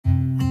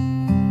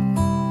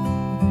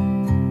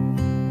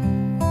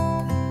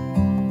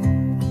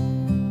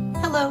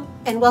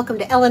and welcome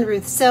to Ellen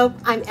Ruth Soap.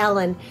 I'm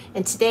Ellen,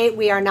 and today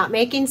we are not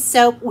making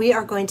soap. We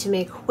are going to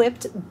make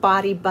whipped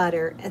body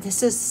butter. And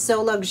this is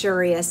so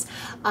luxurious.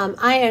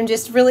 I am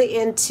just really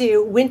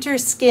into winter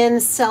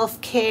skin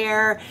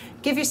self-care.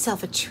 Give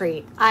yourself a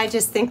treat. I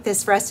just think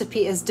this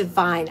recipe is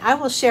divine. I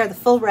will share the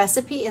full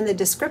recipe in the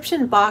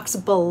description box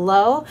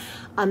below.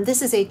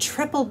 This is a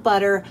triple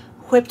butter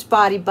whipped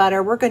body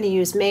butter. We're going to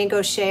use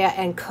mango, shea,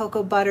 and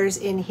cocoa butters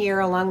in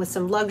here along with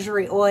some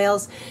luxury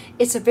oils.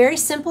 It's a very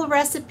simple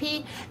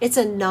recipe. It's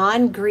a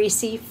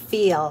non-greasy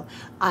feel.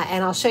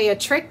 And I'll show you a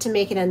trick to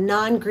making a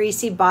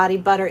non-greasy body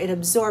butter. It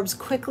absorbs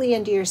quickly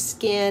into your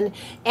skin.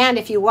 And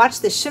if you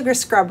watch the sugar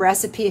scrub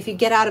recipe, if you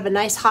get out of a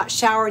nice hot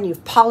shower and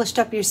you've polished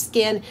up your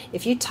skin,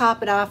 if you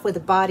top it off with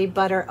a body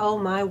butter, oh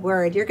my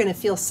word, you're going to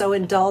feel so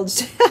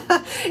indulged.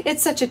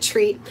 It's such a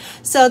treat.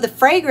 So the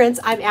fragrance,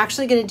 I'm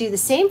actually going to do the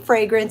same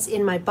fragrance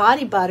in my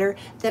body butter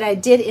that I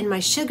did in my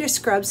sugar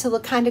scrub, so they'll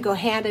kind of go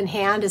hand in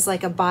hand as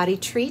like a body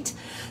treat.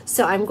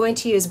 So I'm going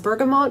to use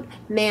bergamot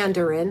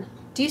mandarin.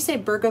 Do you say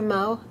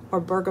bergamot or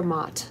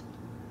bergamot?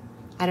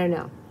 I don't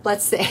know.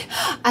 Let's see.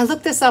 I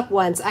looked this up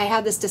once. I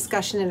had this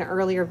discussion in an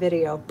earlier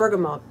video.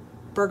 Bergamot.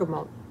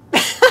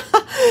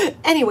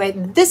 Anyway,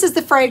 this is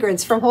the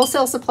fragrance from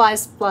Wholesale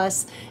Supplies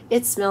Plus.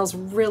 It smells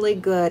really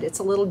good. It's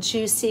a little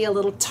juicy, a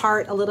little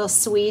tart, a little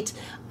sweet.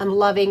 I'm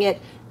loving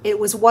it. It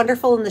was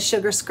wonderful in the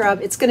sugar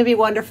scrub. It's going to be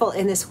wonderful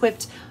in this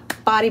whipped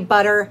body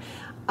butter.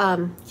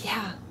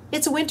 Yeah,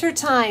 it's winter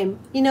time.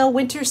 You know,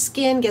 winter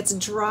skin gets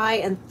dry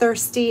and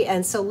thirsty,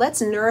 and so let's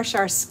nourish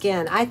our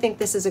skin. I think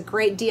this is a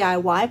great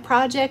DIY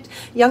project.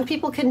 Young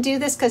people can do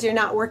this because you're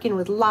not working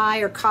with lye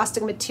or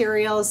caustic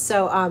materials,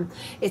 so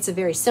it's a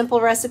very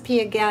simple recipe.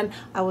 Again,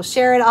 I will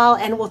share it all,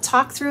 and we'll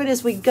talk through it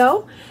as we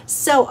go.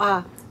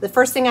 So the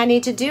first thing I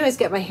need to do is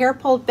get my hair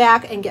pulled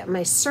back and get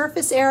my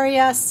surface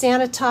area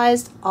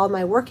sanitized, all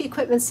my work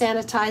equipment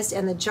sanitized,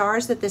 and the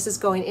jars that this is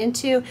going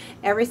into.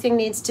 Everything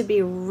needs to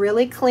be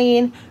really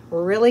clean,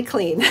 really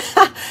clean.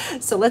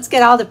 So let's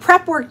get all the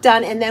prep work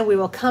done, and then we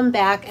will come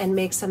back and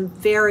make some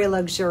very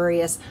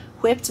luxurious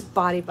whipped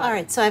body butter. All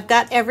right, so I've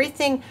got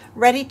everything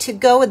ready to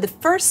go with the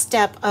first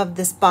step of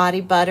this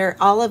body butter.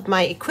 All of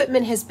my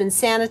equipment has been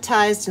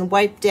sanitized and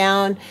wiped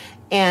down,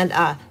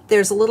 and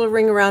there's a little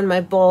ring around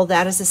my bowl.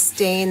 That is a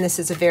stain. This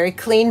is a very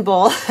clean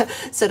bowl,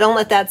 so don't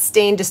let that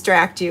stain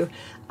distract you.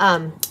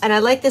 And I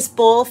like this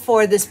bowl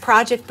for this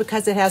project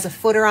because it has a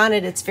footer on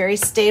it. It's very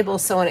stable,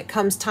 so when it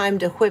comes time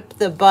to whip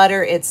the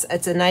butter, it's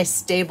a nice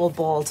stable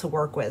bowl to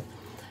work with.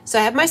 So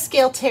I have my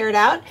scale tared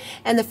out,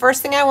 and the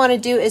first thing I want to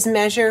do is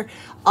measure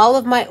all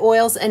of my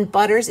oils and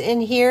butters in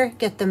here,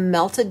 get them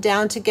melted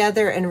down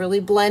together and really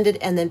blended,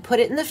 and then put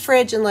it in the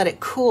fridge and let it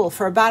cool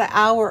for about an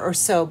hour or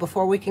so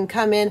before we can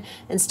come in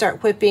and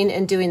start whipping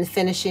and doing the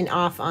finishing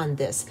off on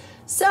this.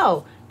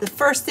 So the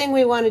first thing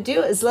we want to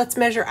do is let's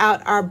measure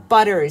out our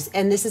butters,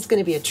 and this is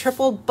going to be a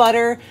triple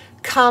butter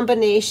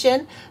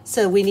combination.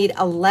 So we need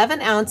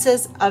 11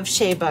 ounces of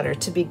shea butter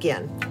to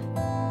begin.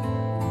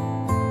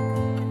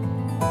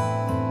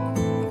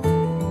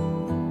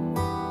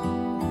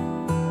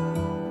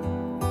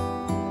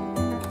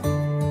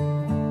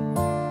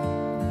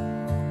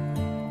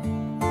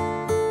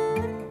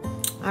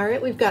 All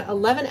right, we've got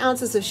 11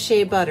 ounces of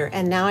shea butter,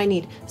 and now I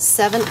need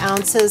 7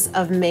 ounces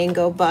of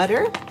mango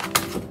butter.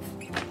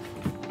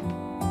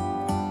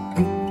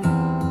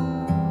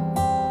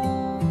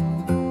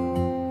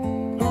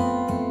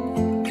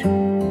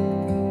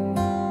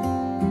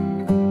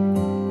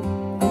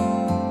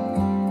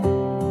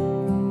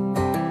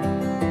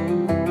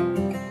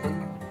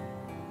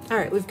 All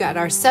right, we've got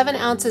our 7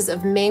 ounces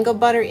of mango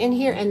butter in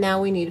here, and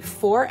now we need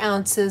 4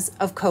 ounces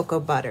of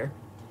cocoa butter.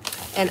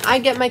 And I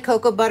get my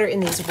cocoa butter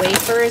in these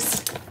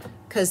wafers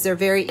because they're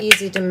very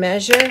easy to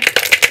measure,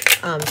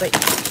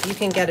 but you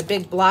can get a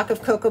big block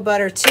of cocoa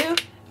butter too.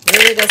 It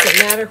really doesn't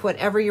matter,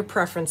 whatever your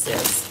preference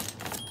is.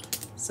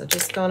 So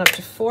just going up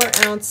to 4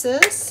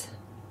 ounces.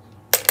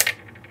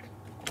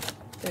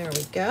 There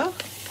we go.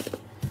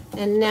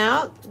 And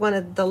now one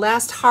of the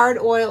last hard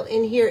oil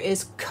in here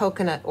is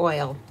coconut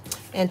oil.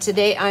 And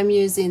today I'm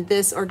using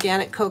this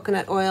organic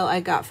coconut oil I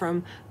got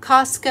from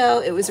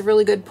Costco. It was a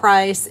really good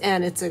price,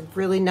 and it's a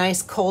really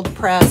nice cold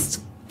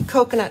pressed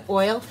coconut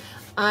oil.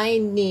 I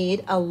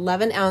need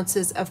 11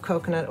 ounces of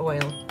coconut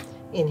oil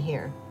in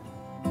here.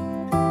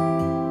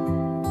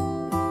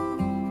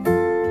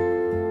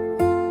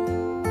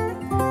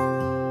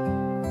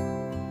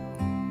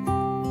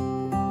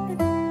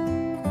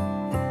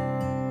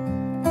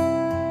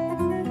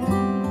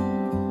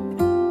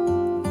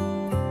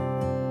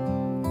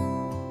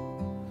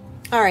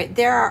 All right,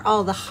 there are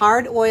all the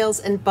hard oils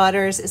and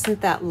butters. Isn't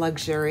that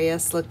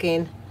luxurious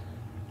looking?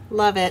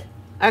 Love it.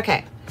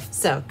 Okay,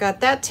 so got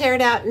that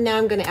tared out, and now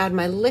I'm going to add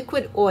my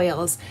liquid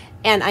oils,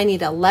 and I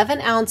need 11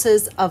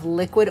 ounces of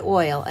liquid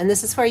oil, and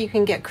this is where you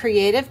can get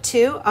creative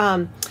too.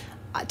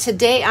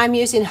 Today I'm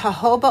using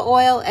jojoba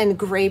oil and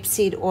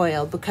grapeseed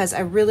oil because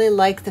I really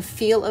like the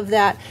feel of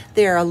that.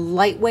 They're a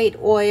lightweight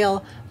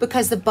oil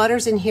because the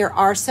butters in here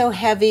are so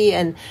heavy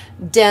and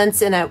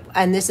dense,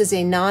 and this is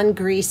a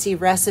non-greasy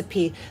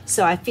recipe.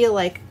 So I feel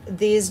like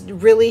these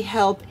really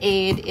help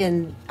aid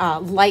in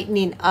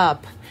lightening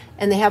up,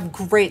 and they have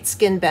great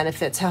skin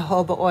benefits.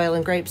 Jojoba oil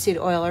and grapeseed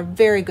oil are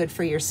very good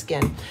for your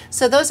skin.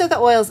 So those are the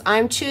oils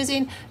I'm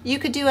choosing. You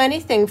could do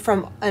anything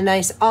from a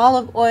nice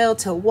olive oil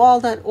to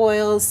walnut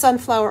oil,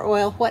 sunflower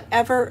oil,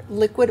 whatever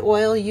liquid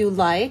oil you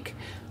like.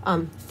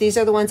 These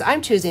are the ones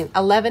I'm choosing.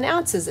 11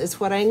 ounces is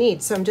what I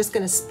need. So I'm just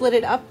going to split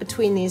it up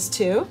between these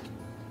two.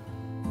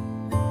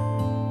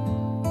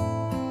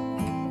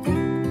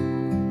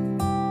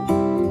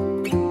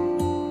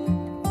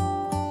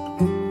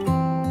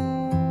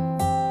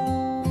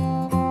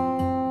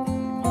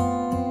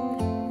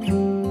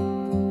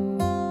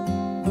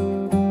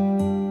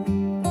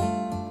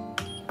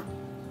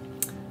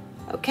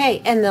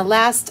 Okay, and the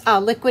last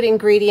liquid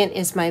ingredient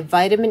is my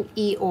vitamin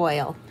E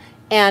oil.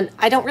 And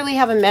I don't really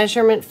have a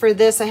measurement for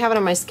this. I have it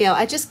on my scale.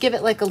 I just give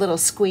it like a little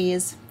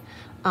squeeze,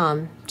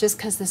 just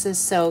because this is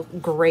so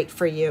great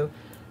for you.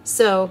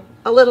 So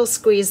a little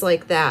squeeze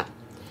like that.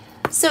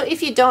 So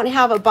if you don't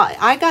have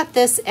I got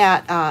this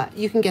at,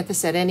 you can get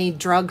this at any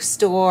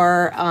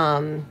drugstore.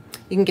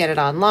 You can get it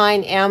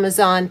online,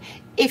 Amazon.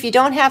 If you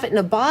don't have it in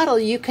a bottle,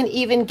 you can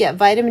even get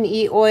vitamin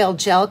E oil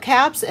gel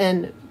caps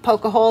and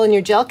poke a hole in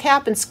your gel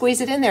cap and squeeze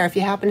it in there if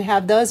you happen to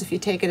have those, if you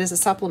take it as a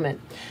supplement.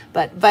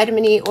 But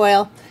vitamin E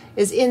oil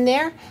is in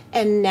there.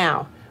 And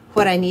now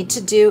what I need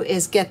to do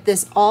is get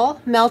this all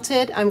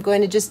melted. I'm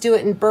going to just do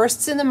it in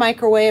bursts in the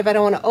microwave. I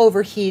don't want to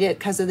overheat it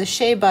because of the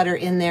shea butter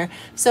in there.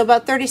 So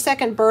about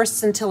 30-second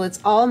bursts until it's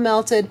all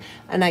melted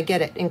and I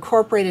get it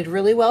incorporated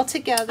really well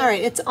together. All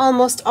right, it's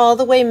almost all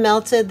the way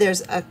melted.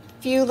 There's a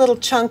few little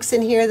chunks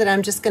in here that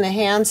I'm just going to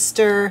hand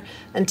stir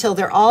until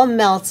they're all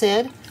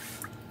melted.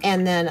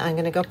 And then I'm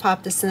going to go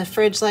pop this in the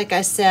fridge, like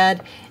I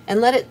said,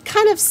 and let it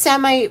kind of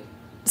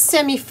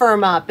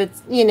semi-firm up.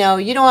 It's, you know,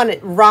 you don't want it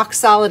rock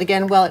solid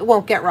again. Well, it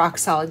won't get rock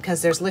solid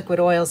because there's liquid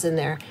oils in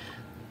there.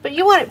 But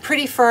you want it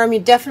pretty firm.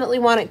 You definitely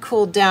want it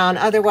cooled down.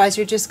 Otherwise,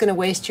 you're just going to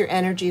waste your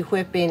energy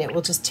whipping. It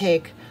will just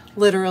take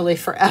literally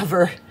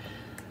forever.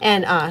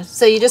 And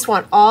so you just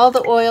want all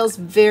the oils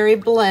very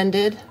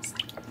blended.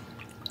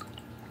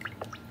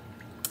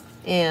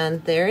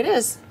 And there it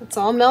is. It's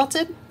all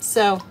melted.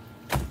 So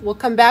we'll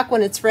come back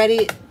when it's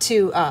ready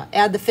to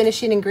add the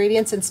finishing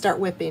ingredients and start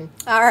whipping.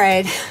 All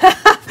right.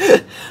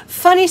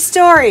 Funny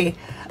story.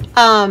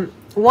 1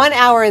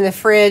 hour in the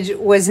fridge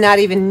was not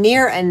even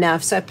near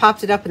enough, so I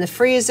popped it up in the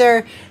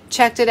freezer,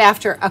 checked it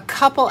after a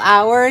couple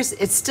hours.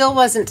 It still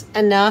wasn't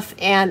enough,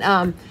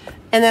 and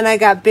then I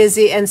got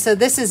busy, and so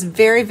this is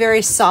very,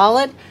 very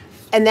solid,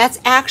 and that's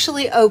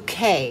actually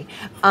okay.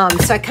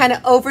 So I kind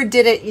of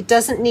overdid it. It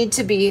doesn't need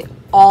to be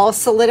all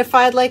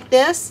solidified like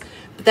this,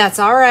 but that's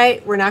all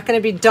right. We're not going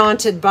to be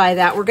daunted by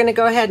that. We're going to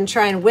go ahead and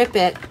try and whip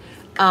it,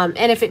 and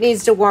if it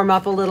needs to warm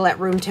up a little at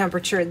room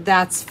temperature,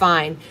 that's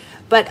fine.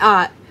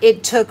 But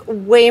it took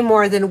way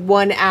more than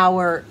 1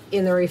 hour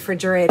in the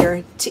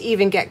refrigerator to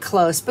even get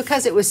close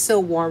because it was so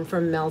warm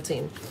from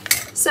melting.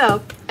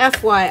 So,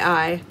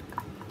 FYI,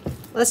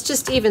 let's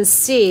just even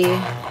see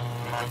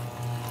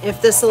if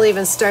this will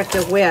even start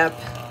to whip.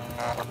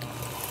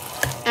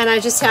 And I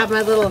just have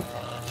my little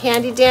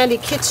handy dandy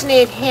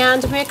KitchenAid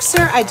hand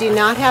mixer. I do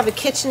not have a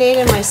KitchenAid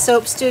in my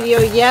soap studio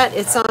yet.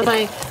 It's on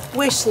my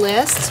wish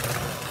list.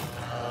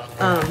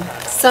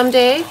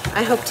 Someday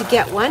I hope to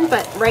get one,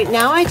 but right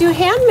now I do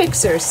hand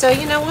mixers. So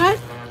you know what?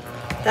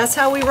 That's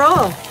how we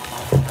roll.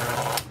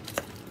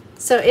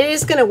 So it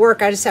is going to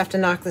work. I just have to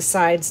knock the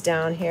sides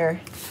down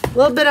here. A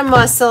little bit of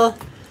muscle.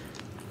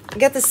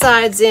 Get the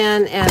sides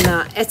in,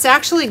 and it's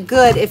actually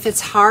good if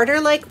it's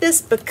harder like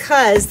this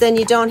because then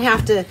you don't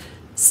have to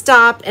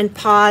stop and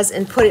pause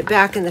and put it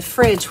back in the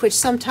fridge, which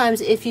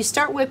sometimes if you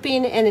start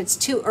whipping and it's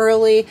too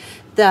early,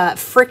 the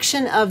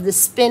friction of the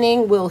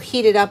spinning will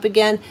heat it up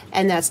again,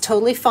 and that's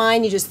totally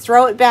fine. You just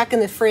throw it back in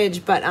the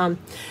fridge, but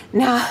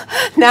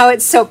now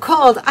it's so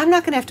cold, I'm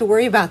not going to have to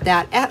worry about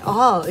that at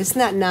all. Isn't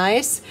that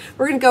nice?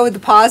 We're going to go with the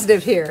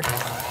positive here.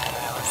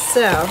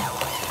 So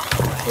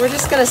we're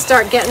just going to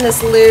start getting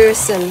this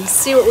loose and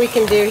see what we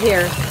can do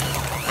here.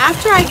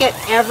 After I get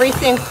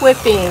everything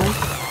whipping,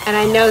 and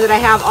I know that I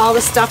have all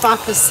the stuff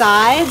off the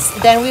sides,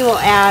 then we will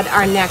add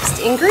our next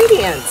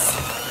ingredients.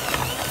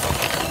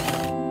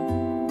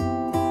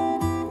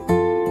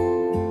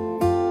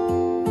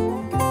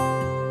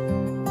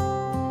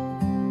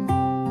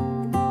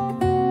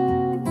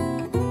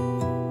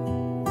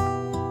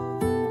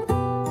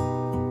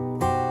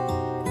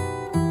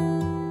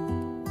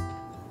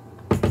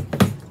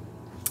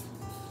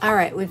 All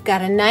right, we've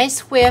got a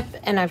nice whip,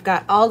 and I've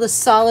got all the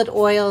solid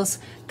oils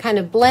kind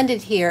of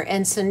blended here.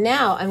 And so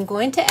now I'm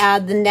going to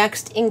add the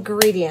next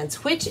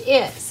ingredients, which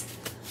is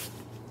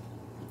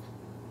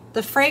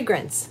the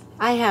fragrance.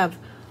 I have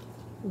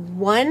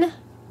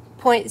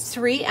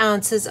 1.3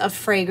 ounces of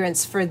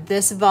fragrance for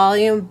this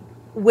volume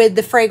with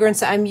the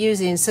fragrance I'm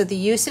using. So the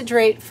usage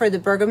rate for the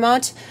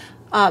bergamot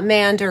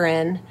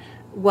mandarin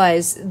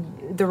was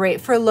the rate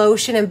for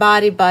lotion and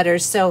body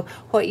butters. So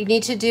what you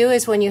need to do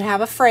is when you have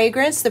a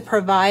fragrance, the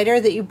provider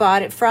that you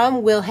bought it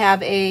from will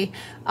have a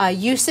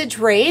usage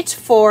rate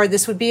for,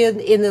 this would be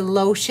in the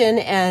lotion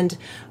and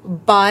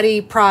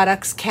body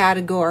products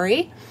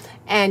category.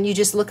 And you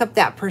just look up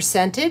that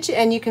percentage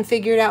and you can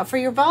figure it out for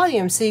your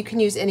volume. So you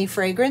can use any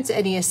fragrance,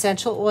 any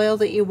essential oil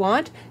that you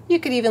want. You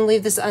could even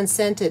leave this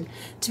unscented.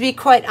 To be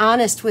quite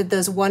honest, with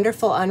those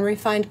wonderful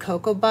unrefined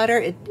cocoa butter,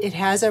 it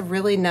has a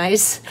really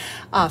nice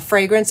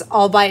fragrance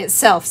all by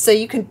itself. So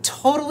you can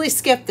totally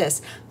skip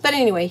this. But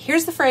anyway,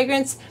 here's the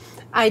fragrance.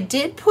 I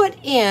did put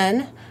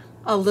in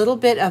a little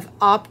bit of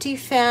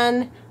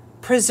Optifan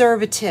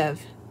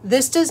preservative.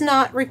 This does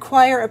not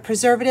require a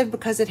preservative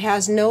because it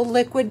has no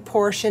liquid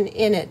portion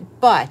in it,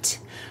 but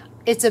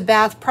it's a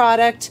bath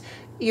product.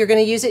 You're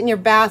going to use it in your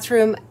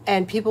bathroom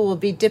and people will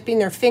be dipping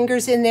their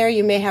fingers in there.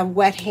 You may have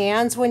wet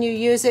hands when you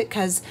use it,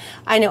 because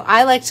I know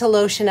I like to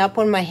lotion up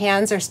when my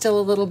hands are still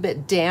a little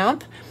bit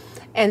damp.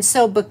 And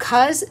so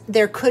because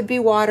there could be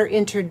water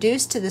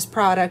introduced to this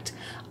product,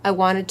 I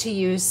wanted to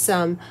use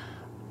some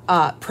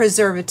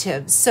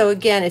preservatives. So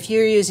again, if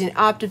you're using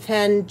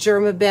Optipen,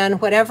 Germaben,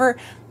 whatever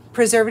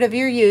preservative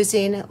you're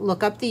using,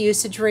 look up the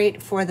usage rate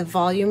for the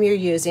volume you're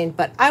using.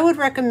 But I would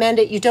recommend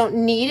it. You don't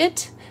need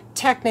it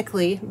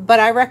technically, but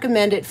I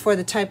recommend it for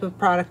the type of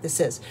product this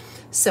is.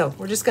 So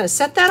we're just going to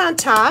set that on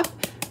top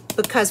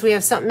because we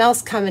have something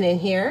else coming in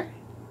here.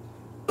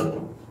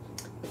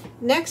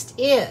 Next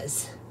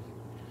is,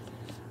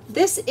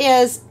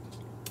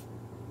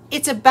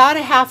 it's about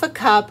a half a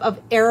cup of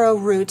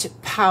arrowroot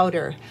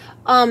powder.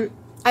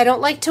 I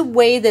don't like to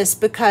weigh this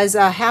because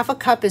half a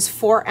cup is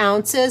 4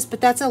 ounces, but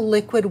that's a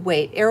liquid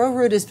weight.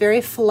 Arrowroot is very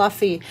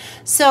fluffy.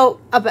 So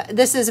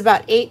this is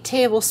about 8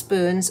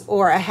 tablespoons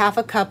or a half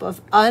a cup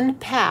of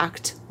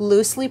unpacked,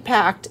 loosely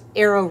packed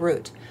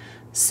arrowroot.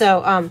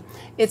 So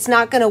it's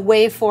not going to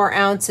weigh 4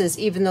 ounces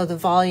even though the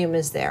volume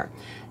is there.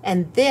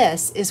 And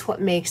this is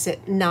what makes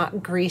it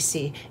not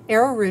greasy.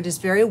 Arrowroot is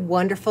very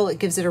wonderful. It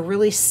gives it a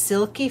really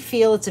silky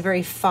feel. It's a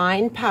very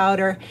fine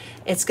powder.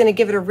 It's going to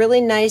give it a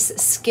really nice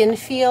skin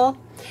feel,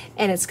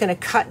 and it's going to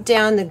cut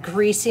down the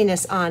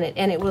greasiness on it,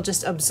 and it will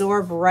just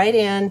absorb right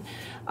in.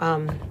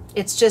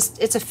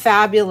 It's a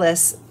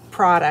fabulous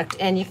product,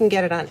 and you can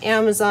get it on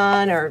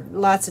Amazon, or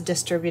lots of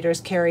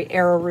distributors carry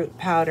arrowroot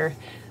powder.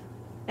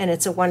 And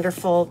it's a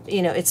wonderful,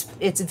 you know,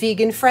 it's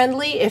vegan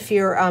friendly. If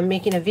you're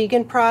making a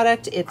vegan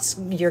product,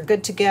 you're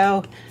good to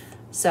go.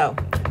 So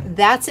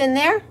that's in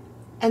there,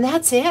 and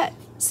that's it.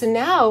 So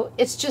now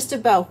it's just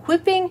about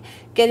whipping,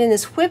 getting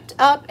this whipped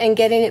up and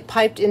getting it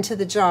piped into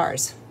the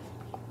jars.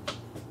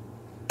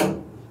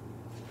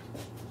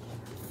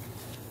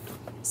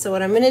 So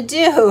what I'm going to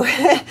do,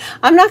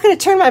 I'm not going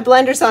to turn my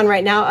blenders on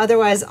right now,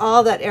 otherwise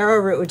all that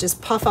arrowroot would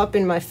just puff up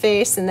in my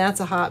face, and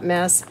that's a hot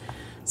mess.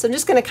 So I'm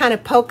just going to kind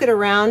of poke it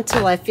around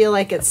till I feel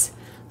like it's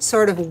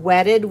sort of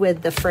wetted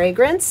with the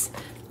fragrance.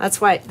 That's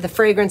why the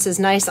fragrance is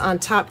nice on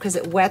top, because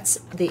it wets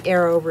the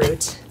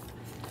arrowroot.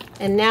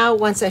 And now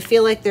once I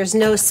feel like there's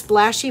no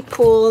splashy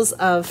pools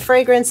of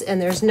fragrance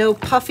and there's no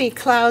puffy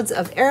clouds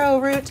of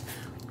arrowroot,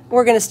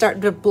 we're going to start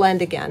to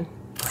blend again.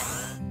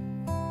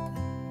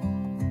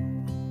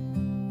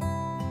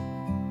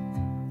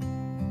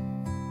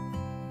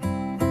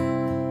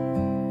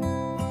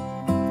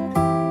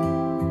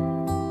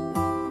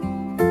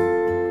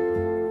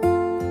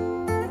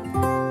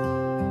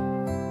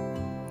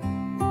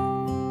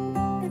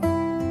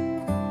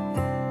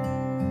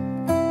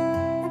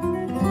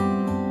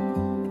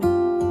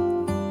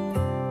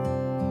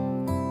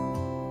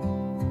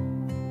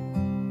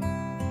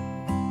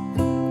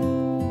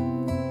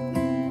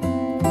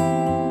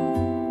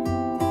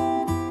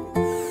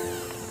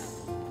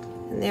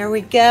 There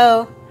we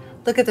go.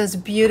 Look at those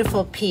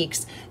beautiful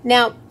peaks.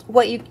 Now,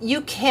 what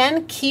you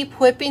can keep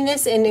whipping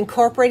this and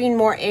incorporating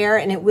more air,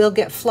 and it will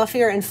get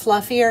fluffier and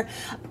fluffier.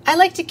 I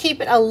like to keep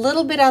it a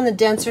little bit on the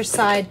denser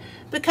side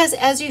because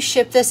as you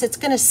ship this, it's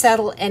going to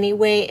settle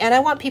anyway, and I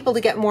want people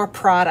to get more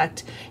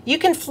product. You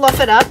can fluff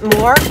it up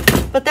more,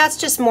 but that's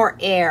just more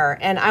air,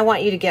 and I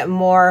want you to get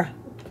more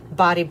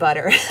body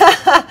butter.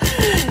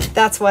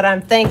 That's what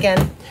I'm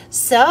thinking.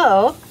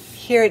 So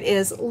here it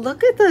is.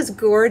 Look at those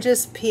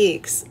gorgeous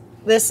peaks.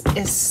 This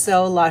is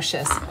so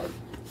luscious.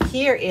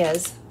 Here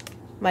is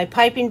my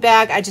piping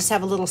bag. I just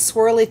have a little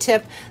swirly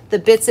tip. The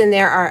bits in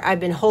there are,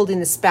 I've been holding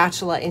the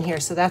spatula in here,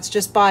 so that's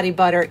just body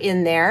butter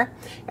in there.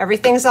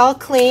 Everything's all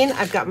clean.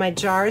 I've got my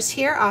jars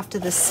here off to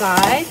the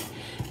side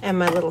and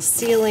my little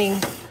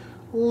sealing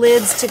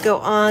lids to go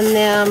on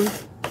them.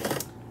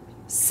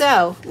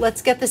 So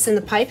let's get this in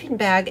the piping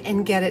bag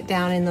and get it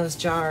down in those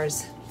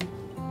jars.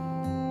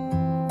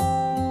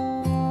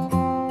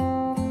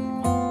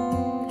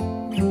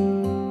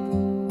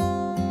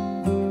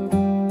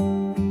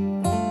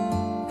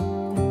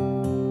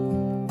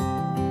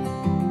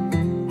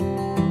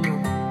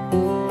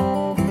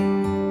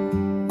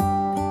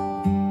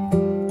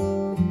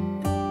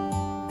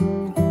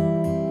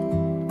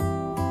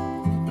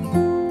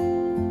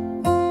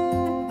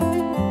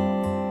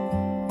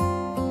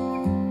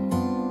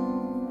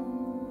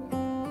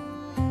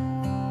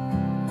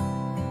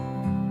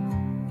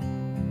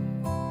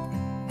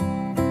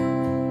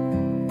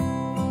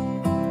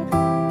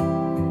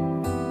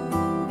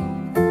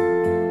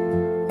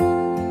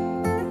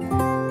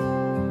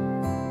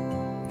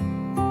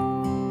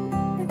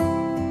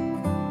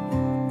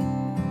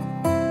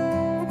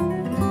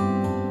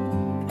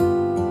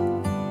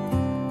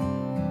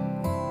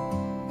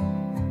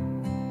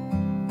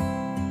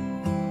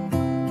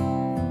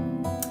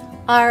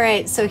 All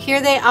right, so here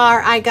they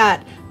are. I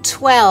got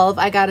 12.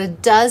 I got a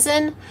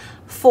dozen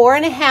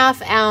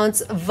 4.5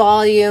 ounce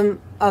volume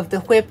of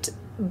the whipped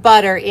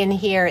butter in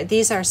here.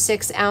 These are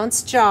 6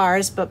 ounce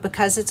jars, but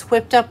because it's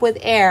whipped up with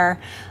air,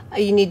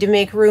 you need to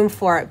make room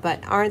for it.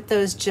 But aren't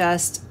those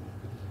just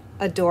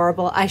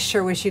adorable? I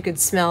sure wish you could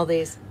smell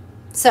these.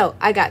 So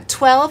I got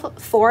 12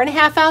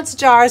 4.5 ounce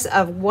jars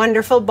of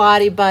wonderful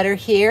body butter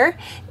here.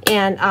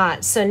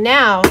 And so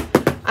now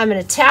I'm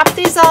going to tap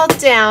these all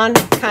down,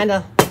 kind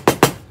of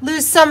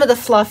lose some of the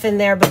fluff in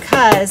there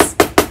because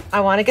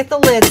I want to get the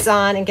lids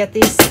on and get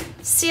these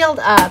sealed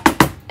up,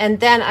 and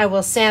then I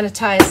will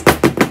sanitize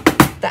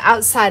the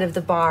outside of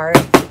the bar.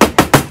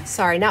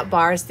 Sorry, not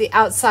bars, the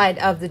outside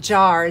of the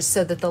jars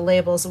so that the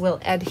labels will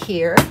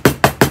adhere.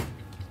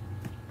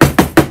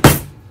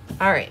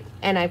 All right,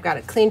 and I've got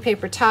a clean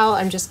paper towel.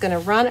 I'm just going to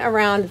run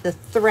around the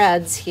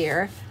threads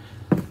here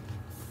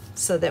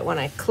so that when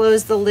I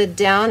close the lid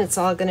down, it's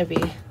all going to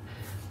be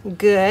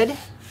good.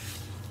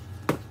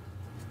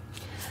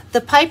 The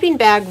piping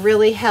bag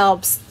really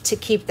helps to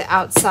keep the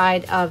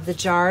outside of the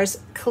jars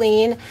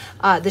clean.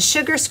 The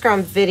sugar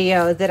scrump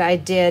video that I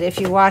did, if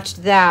you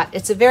watched that,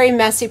 it's a very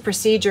messy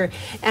procedure,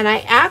 and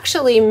I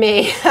actually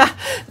may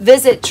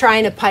visit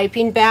trying a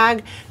piping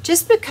bag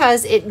just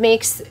because it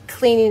makes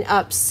cleaning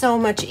up so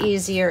much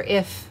easier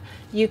if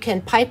you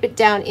can pipe it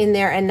down in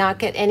there and not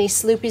get any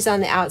sloopies on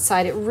the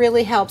outside. It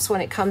really helps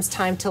when it comes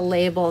time to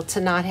label to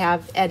not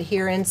have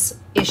adherence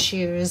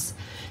issues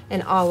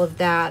and all of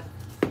that.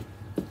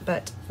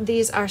 But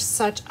these are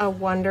such a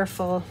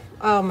wonderful,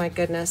 oh my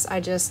goodness, I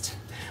just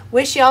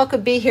wish y'all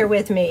could be here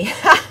with me.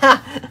 All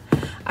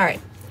right,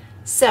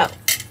 so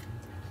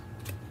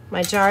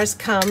my jars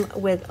come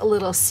with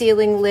little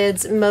sealing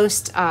lids.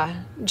 Most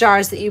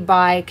jars that you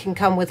buy can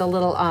come with a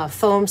little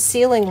foam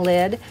sealing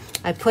lid.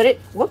 I put it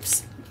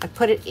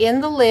in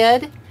the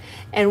lid,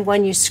 and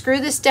when you screw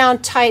this down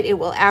tight, it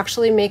will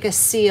actually make a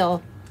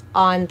seal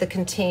on the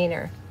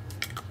container.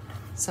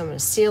 So I'm going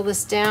to seal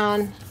this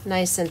down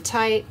nice and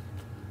tight.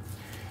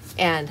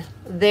 And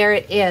there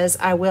it is.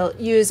 I will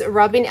use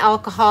rubbing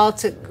alcohol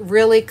to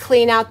really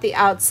clean out the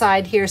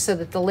outside here so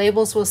that the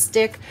labels will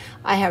stick.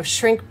 I have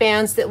shrink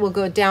bands that will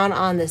go down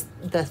on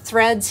the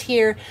threads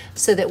here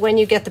so that when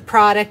you get the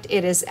product,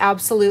 it is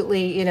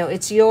absolutely, you know,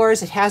 it's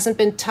yours. It hasn't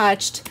been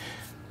touched.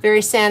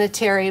 Very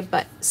sanitary,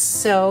 but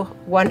so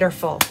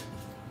wonderful.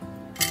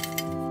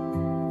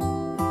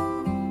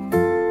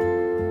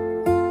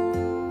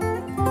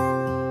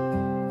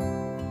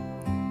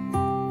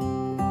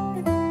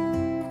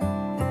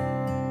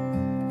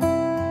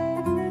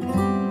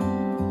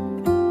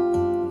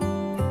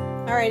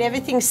 All right,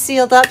 everything's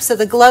sealed up so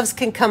the gloves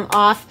can come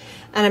off,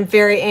 and I'm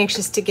very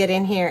anxious to get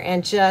in here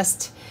and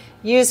just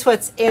use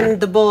what's in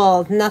the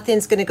bowl.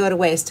 Nothing's going to go to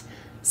waste.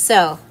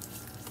 So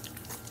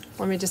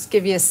let me just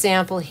give you a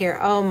sample here.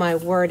 Oh my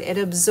word, it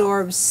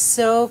absorbs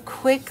so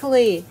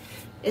quickly.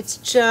 It's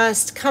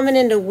just coming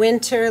into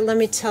winter, let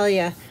me tell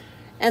you.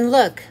 And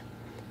look,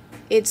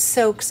 it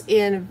soaks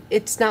in.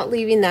 It's not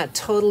leaving that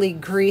totally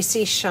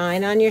greasy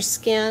shine on your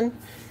skin.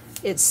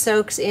 It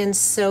soaks in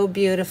so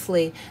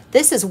beautifully.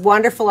 This is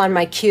wonderful on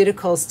my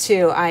cuticles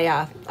too.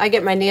 I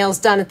get my nails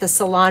done at the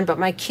salon, but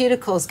my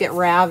cuticles get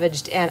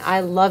ravaged, and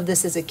I love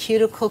this as a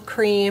cuticle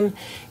cream.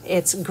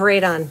 It's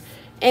great on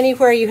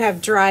anywhere you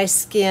have dry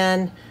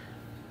skin.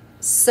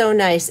 So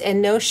nice,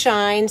 and no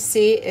shine.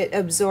 See, it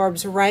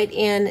absorbs right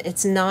in.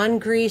 It's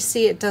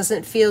non-greasy. It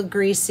doesn't feel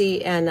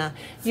greasy, and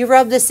you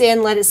rub this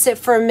in, let it sit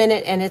for a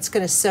minute, and it's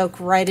going to soak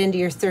right into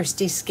your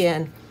thirsty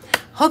skin.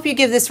 Hope you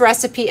give this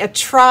recipe a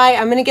try.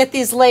 I'm going to get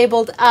these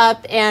labeled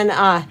up,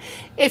 and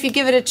if you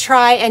give it a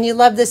try and you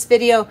love this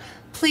video,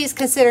 please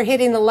consider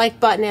hitting the like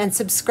button and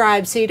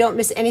subscribe so you don't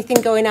miss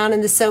anything going on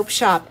in the soap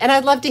shop. And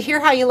I'd love to hear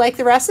how you like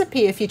the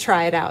recipe if you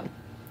try it out.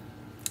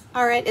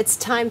 All right, it's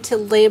time to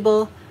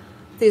label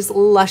these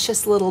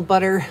luscious little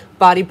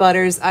body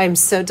butters. I'm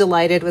so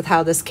delighted with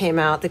how this came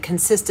out. The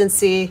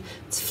consistency,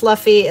 it's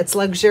fluffy, it's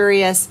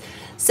luxurious.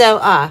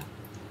 So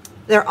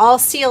they're all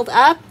sealed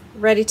up,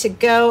 ready to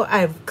go.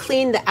 I've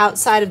cleaned the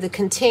outside of the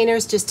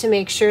containers just to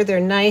make sure they're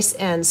nice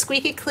and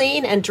squeaky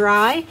clean and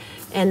dry.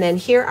 And then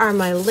here are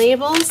my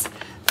labels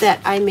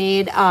that I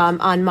made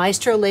on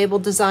Maestro Label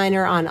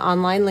Designer on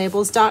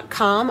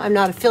onlinelabels.com. I'm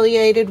not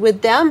affiliated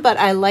with them, but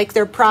I like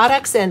their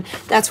products, and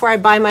that's where I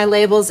buy my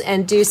labels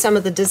and do some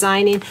of the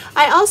designing.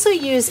 I also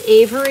use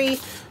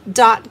Avery.com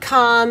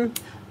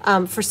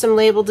for some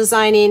label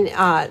designing.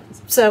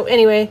 So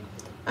anyway,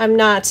 I'm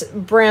not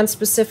brand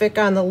specific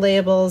on the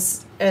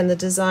labels and the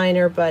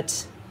designer,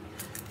 but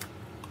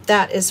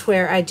that is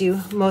where I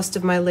do most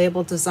of my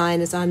label design,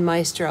 is on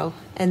Maestro.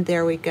 And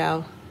there we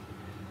go.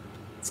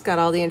 It's got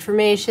all the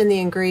information, the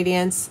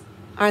ingredients.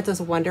 Aren't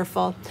those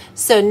wonderful?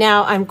 So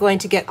now I'm going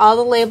to get all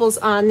the labels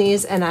on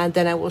these, and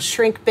then I will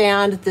shrink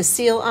band the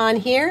seal on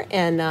here,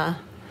 and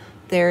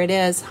there it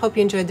is. Hope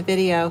you enjoyed the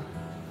video.